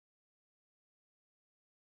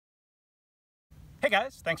Hey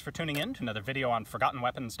guys, thanks for tuning in to another video on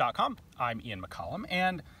ForgottenWeapons.com. I'm Ian McCollum,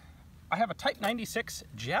 and I have a Type 96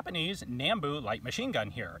 Japanese Nambu light machine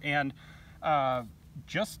gun here, and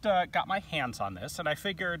just got my hands on this, and I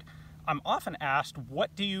figured I'm often asked,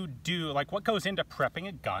 what do you do, like what goes into prepping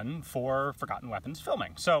a gun for Forgotten Weapons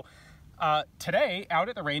filming? So today, out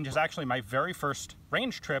at the range is actually my very first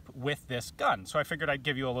range trip with this gun, so I figured I'd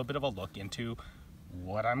give you a little bit of a look into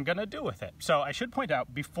what I'm gonna do with it. So I should point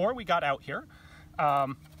out, before we got out here,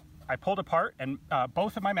 I pulled apart and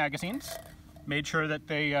both of my magazines, made sure that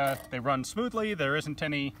they run smoothly. There isn't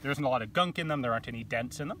a lot of gunk in them. There aren't any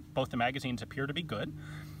dents in them. Both the magazines appear to be good.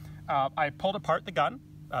 I pulled apart the gun,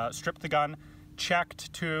 stripped the gun,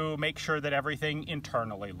 checked to make sure that everything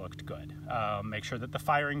internally looked good. Make sure that the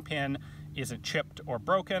firing pin isn't chipped or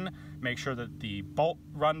broken. Make sure that the bolt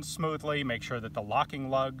runs smoothly. Make sure that the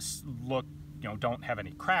locking lugs don't have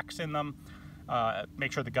any cracks in them.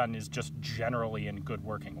 Make sure the gun is just generally in good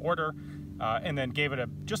working order, and then gave it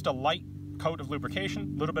just a light coat of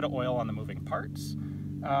lubrication, a little bit of oil on the moving parts.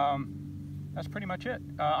 That's pretty much it.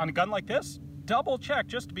 On a gun like this, double check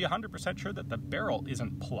just to be 100% sure that the barrel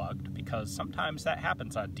isn't plugged, because sometimes that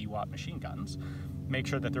happens on DWAT machine guns. Make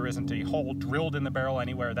sure that there isn't a hole drilled in the barrel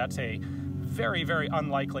anywhere. That's a very, very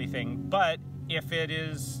unlikely thing, but if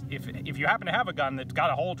you happen to have a gun that's got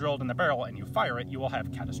a hole drilled in the barrel and you fire it, you will have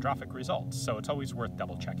catastrophic results. So it's always worth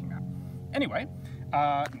double checking that. Anyway,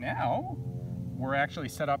 now we're actually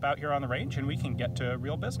set up out here on the range and we can get to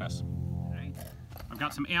real business. Okay. I've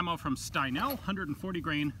got some ammo from Steinel, 140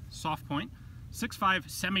 grain soft point, 6.5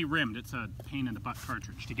 semi-rimmed. It's a pain in the butt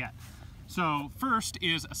cartridge to get. So first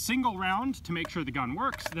is a single round to make sure the gun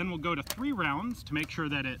works. Then we'll go to 3 rounds to make sure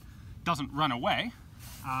that it doesn't run away.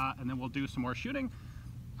 And then we'll do some more shooting.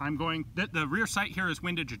 The rear sight here is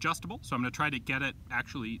windage adjustable, so I'm going to try to get it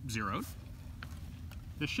actually zeroed.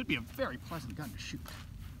 This should be a very pleasant gun to shoot.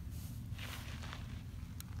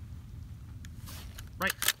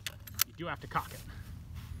 Right, you do have to cock it.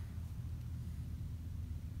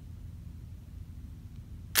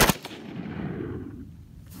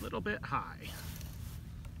 A little bit high.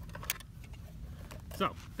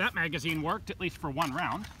 So, that magazine worked, at least for 1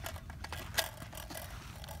 round.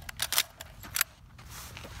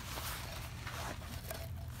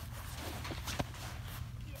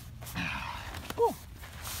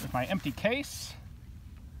 With my empty case.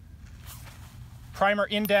 Primer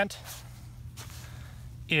indent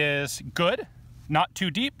is good, not too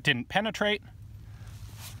deep, didn't penetrate,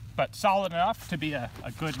 but solid enough to be a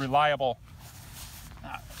good, reliable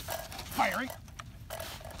firing.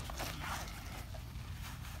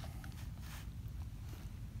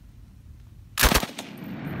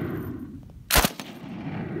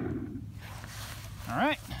 All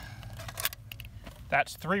right.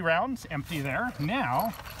 That's 3 rounds, empty there.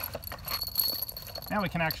 Now we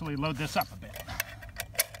can actually load this up a bit.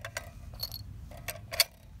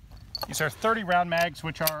 These are 30 round mags,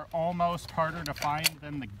 which are almost harder to find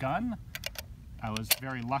than the gun. I was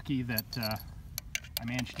very lucky that I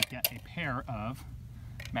managed to get a pair of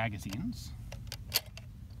magazines.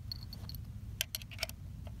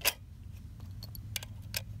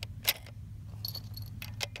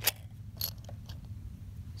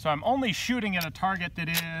 So I'm only shooting at a target that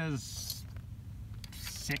is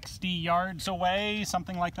 60 yards away,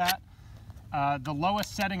 something like that. The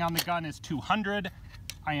lowest setting on the gun is 200.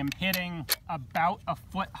 I am hitting about a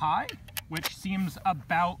foot high, which seems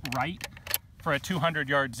about right for a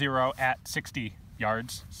 200-yard zero at 60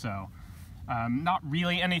 yards. So not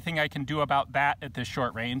really anything I can do about that at this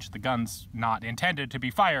short range. The gun's not intended to be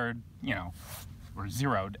fired, or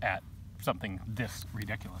zeroed at something this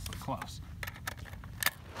ridiculously close.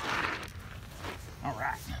 All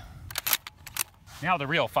right, now the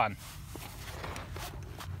real fun.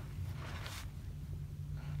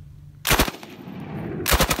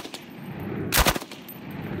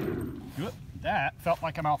 That felt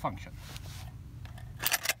like a malfunction.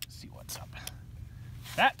 Let's see what's up.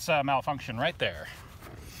 That's a malfunction right there.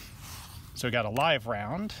 So we got a live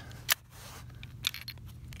round.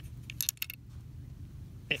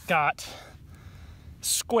 It got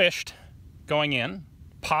squished going in,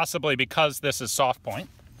 possibly because this is soft point.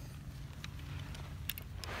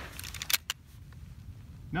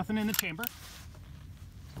 Nothing in the chamber,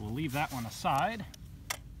 so we'll leave that one aside.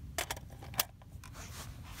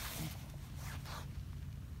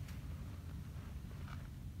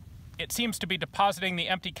 It seems to be depositing the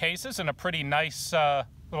empty cases in a pretty nice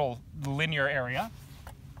little linear area.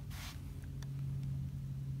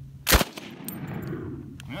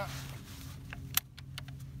 Yeah.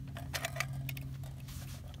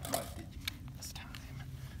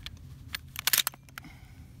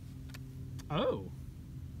 Oh.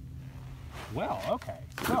 Well, okay.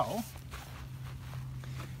 So,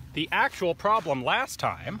 the actual problem last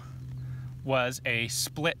time was a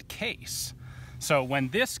split case. So when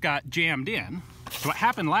this got jammed in, so what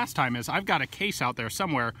happened last time is I've got a case out there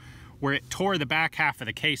somewhere where it tore the back half of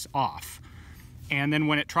the case off. And then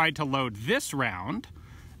when it tried to load this round,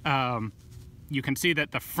 you can see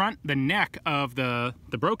that the neck of the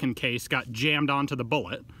broken case got jammed onto the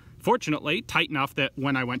bullet. Fortunately, tight enough that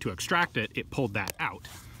when I went to extract it, it pulled that out.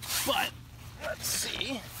 But, let's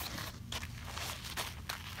see.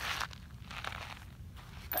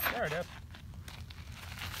 There it is.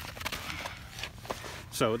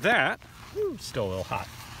 So that, still a little hot.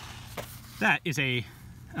 That is a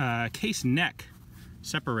case neck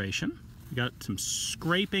separation. You got some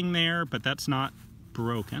scraping there, but that's not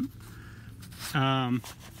broken.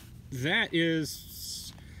 That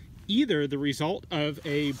is either the result of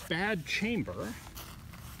a bad chamber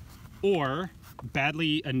or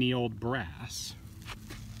badly annealed brass.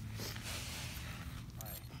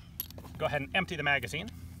 Go ahead and empty the magazine.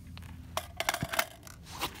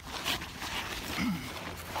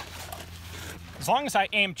 As long as I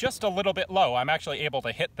aim just a little bit low, I'm actually able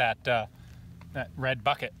to hit that, that red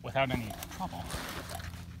bucket without any trouble.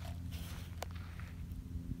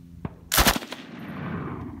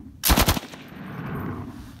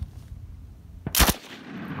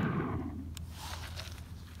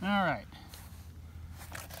 All right.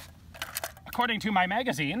 According to my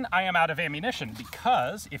magazine, I am out of ammunition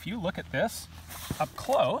because if you look at this up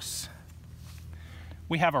close,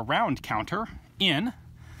 we have a round counter in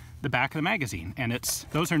the back of the magazine, and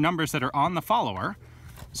those are numbers that are on the follower.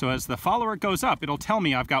 So as the follower goes up, it'll tell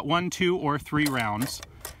me I've got 1, 2, or 3 rounds,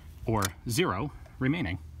 or 0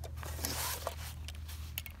 remaining.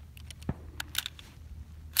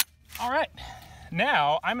 All right,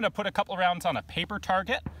 now I'm gonna put a couple rounds on a paper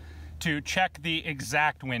target to check the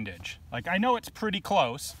exact windage. Like, I know it's pretty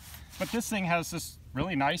close, but this thing has this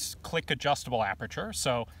really nice click adjustable aperture,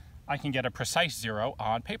 so I can get a precise 0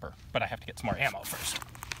 on paper, but I have to get some more ammo first.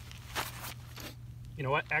 You know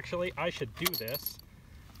what, actually, I should do this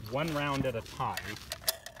 1 round at a time,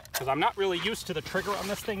 because I'm not really used to the trigger on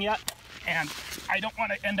this thing yet, and I don't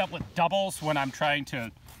want to end up with doubles when I'm trying to,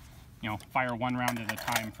 you know, fire 1 round at a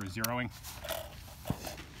time for zeroing.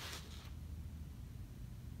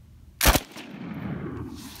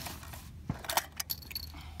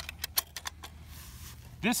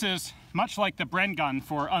 This is much like the Bren gun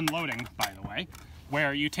for unloading, by the way,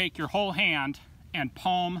 where you take your whole hand and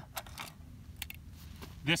palm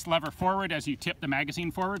this lever forward as you tip the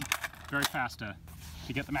magazine forward. Very fast to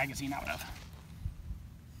get the magazine out of.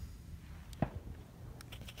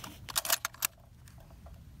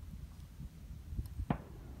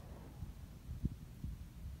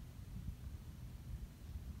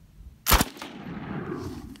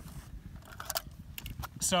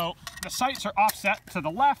 So the sights are offset to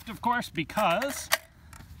the left, of course, because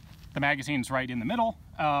the magazine's right in the middle.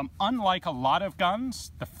 Unlike a lot of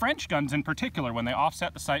guns, the French guns in particular, when they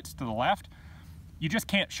offset the sights to the left, you just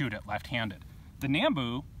can't shoot it left-handed. The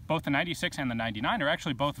Nambu, both the 96 and the 99, are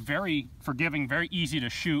actually both very forgiving, very easy to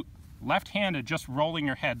shoot left-handed, just rolling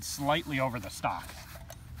your head slightly over the stock.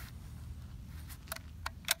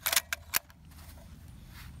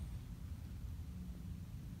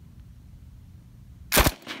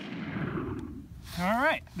 All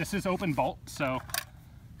right, this is open bolt, so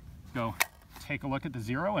go take a look at the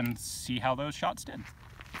 0 and see how those shots did.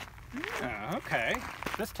 Yeah, okay,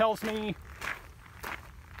 this tells me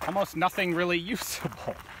almost nothing really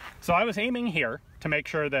usable. So I was aiming here to make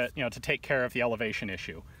sure that, you know, to take care of the elevation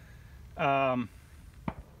issue. Boy,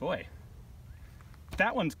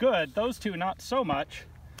 that one's good. Those two, not so much.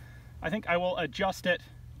 I think I will adjust it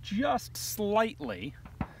just slightly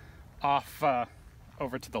off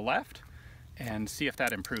over to the left and see if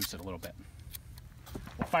that improves it a little bit.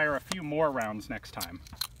 We'll fire a few more rounds next time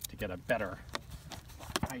to get a better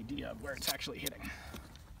idea of where it's actually hitting.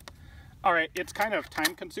 All right, it's kind of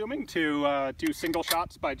time consuming to do single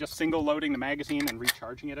shots by just single loading the magazine and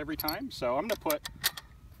recharging it every time. So I'm gonna put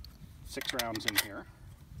 6 rounds in here.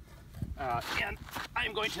 And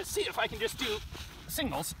I'm going to see if I can just do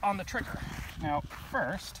singles on the trigger. Now,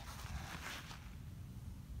 first,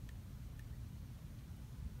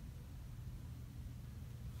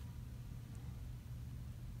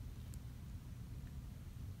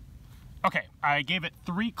 okay, I gave it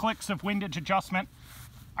 3 clicks of windage adjustment.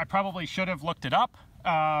 I probably should have looked it up,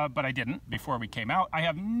 but I didn't before we came out. I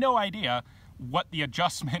have no idea what the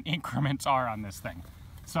adjustment increments are on this thing.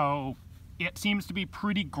 So it seems to be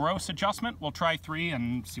pretty gross adjustment. We'll try 3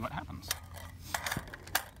 and see what happens.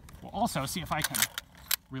 We'll also see if I can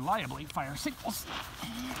reliably fire singles.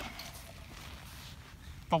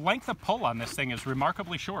 The length of pull on this thing is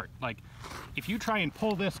remarkably short. Like, if you try and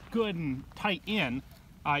pull this good and tight in,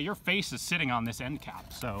 your face is sitting on this end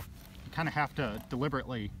cap, so you kind of have to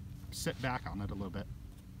deliberately sit back on it a little bit.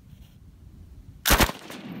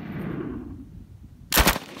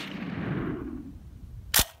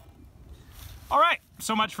 All right,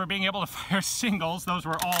 so much for being able to fire singles. Those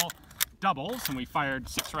were all doubles, and we fired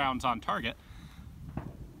 6 rounds on target.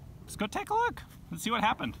 Let's go take a look. Let's see what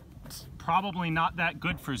happened. It's probably not that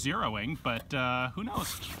good for zeroing, but who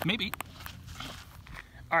knows? Maybe.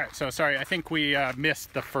 All right, so sorry, I think we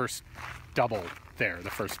missed the first double there, the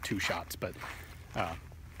first 2 shots, but I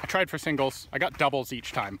tried for singles. I got doubles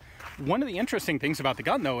each time. One of the interesting things about the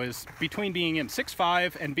gun, though, is between being in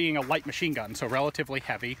 6.5 and being a light machine gun, so relatively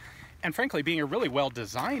heavy, and frankly, being a really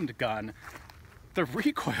well-designed gun, the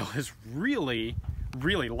recoil is really,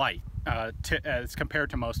 really light as compared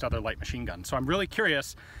to most other light machine guns. So I'm really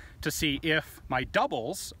curious to see if my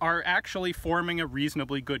doubles are actually forming a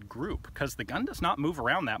reasonably good group, because the gun does not move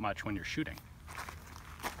around that much when you're shooting.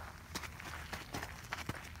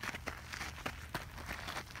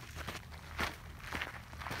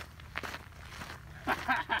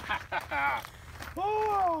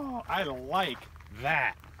 Oh, I like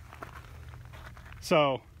that.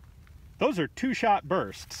 So those are 2-shot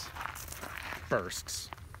bursts.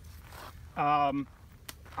 I'm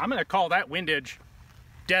gonna call that windage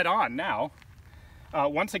dead on now.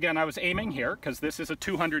 Once again, I was aiming here because this is a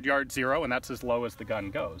 200-yard zero and that's as low as the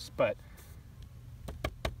gun goes. But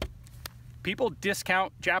people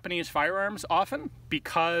discount Japanese firearms often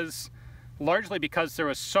largely because there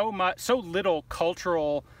was so little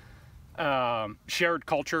cultural shared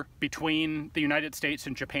culture between the United States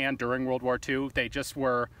and Japan during World War II.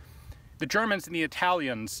 The Germans and the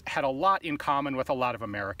Italians had a lot in common with a lot of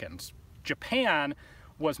Americans. Japan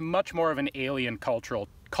was much more of an alien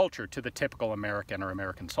culture to the typical American or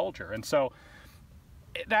American soldier. And so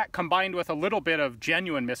that, combined with a little bit of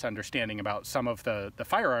genuine misunderstanding about some of the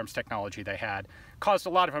firearms technology they had, caused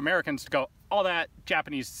a lot of Americans to go, all that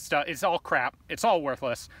Japanese stuff is all crap, it's all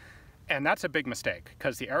worthless. And that's a big mistake,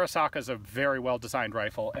 because the Arisaka is a very well-designed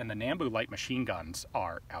rifle, and the Nambu light machine guns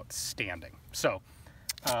are outstanding. So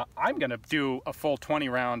I'm going to do a full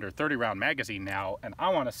 20-round or 30-round magazine now, and I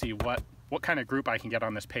want to see what kind of group I can get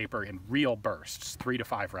on this paper in real bursts, 3 to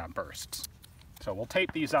 5 round bursts. So we'll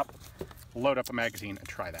tape these up, load up a magazine, and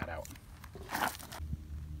try that out.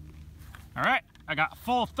 All right, I got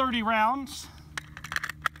full 30 rounds.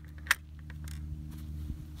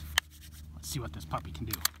 Let's see what this puppy can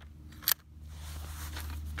do.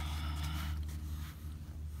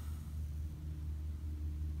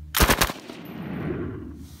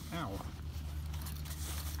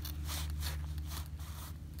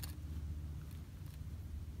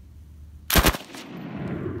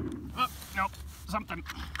 Something.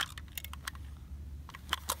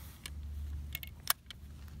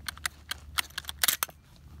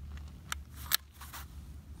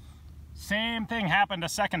 Same thing happened a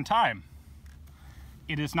second time.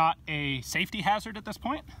 It is not a safety hazard at this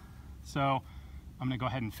point, so I'm going to go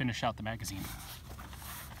ahead and finish out the magazine.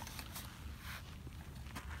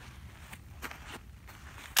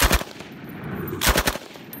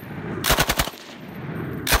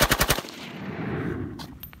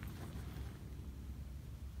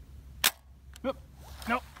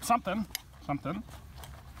 Nope, something. All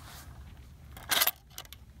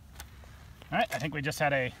right, I think we just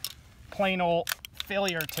had a plain old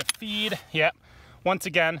failure to feed. Yep, once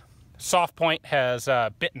again, soft point has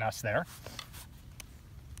bitten us there.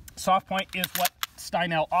 Soft point is what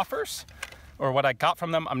Steinel offers, or what I got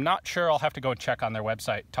from them. I'm not sure. I'll have to go and check on their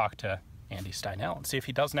website, talk to Andy Steinel, and see if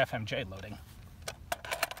he does an FMJ loading.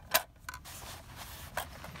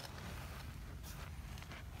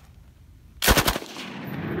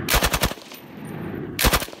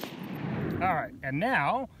 All right, and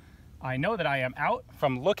now I know that I am out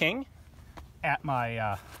from looking at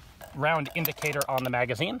my round indicator on the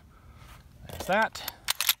magazine. There's that.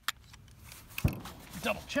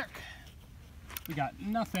 Double check. We got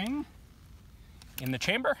nothing in the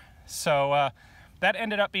chamber. So that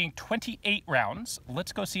ended up being 28 rounds.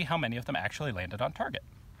 Let's go see how many of them actually landed on target.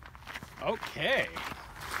 Okay.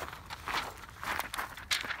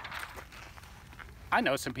 I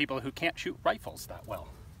know some people who can't shoot rifles that well.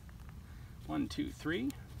 1, 2, 3,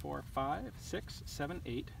 4, 5, 6, 7,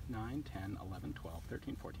 8, 9, 10, 11, 12,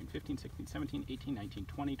 13, 14, 15, 16, 17, 18, 19,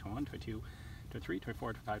 20, 21, 22, 23,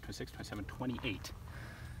 24, 25, 26, 27, 28.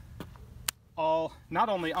 All not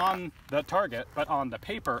only on the target, but on the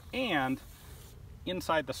paper and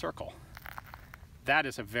inside the circle. that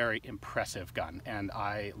is a very impressive gun, and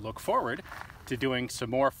I look forward to doing some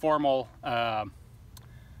more formal,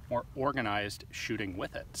 more organized shooting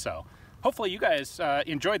with it. So hopefully you guys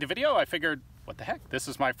enjoyed the video. I figured, what the heck, this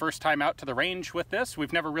is my first time out to the range with this.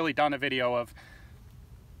 We've never really done a video of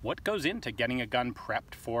what goes into getting a gun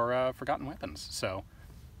prepped for Forgotten Weapons. So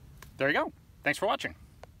there you go. Thanks for watching.